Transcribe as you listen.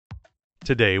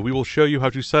Today we will show you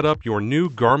how to set up your new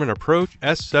Garmin Approach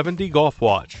S70 Golf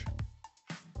watch.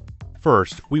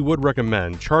 First, we would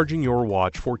recommend charging your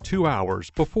watch for 2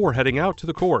 hours before heading out to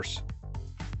the course.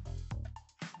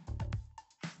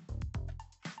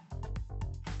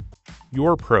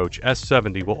 Your Approach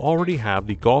S70 will already have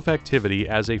the golf activity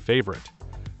as a favorite.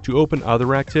 To open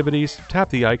other activities, tap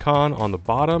the icon on the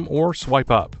bottom or swipe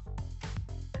up.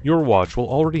 Your watch will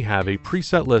already have a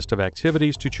preset list of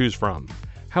activities to choose from.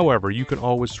 However, you can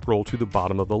always scroll to the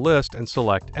bottom of the list and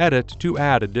select Edit to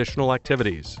add additional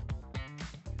activities.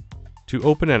 To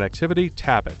open an activity,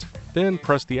 tap it, then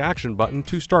press the Action button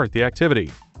to start the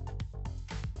activity.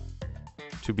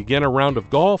 To begin a round of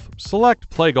golf, select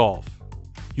Play Golf.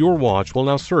 Your watch will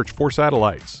now search for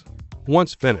satellites.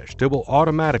 Once finished, it will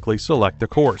automatically select the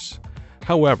course.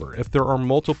 However, if there are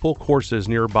multiple courses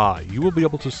nearby, you will be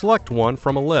able to select one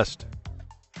from a list.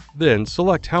 Then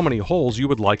select how many holes you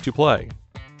would like to play.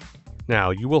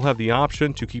 Now you will have the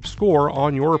option to keep score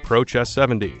on your Approach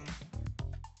S70.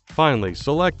 Finally,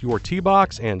 select your tee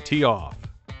box and tee off.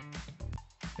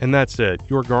 And that's it,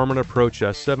 your Garmin Approach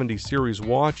S70 series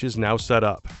watch is now set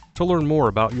up. To learn more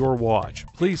about your watch,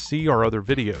 please see our other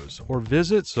videos or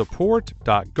visit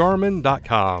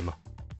support.garmin.com.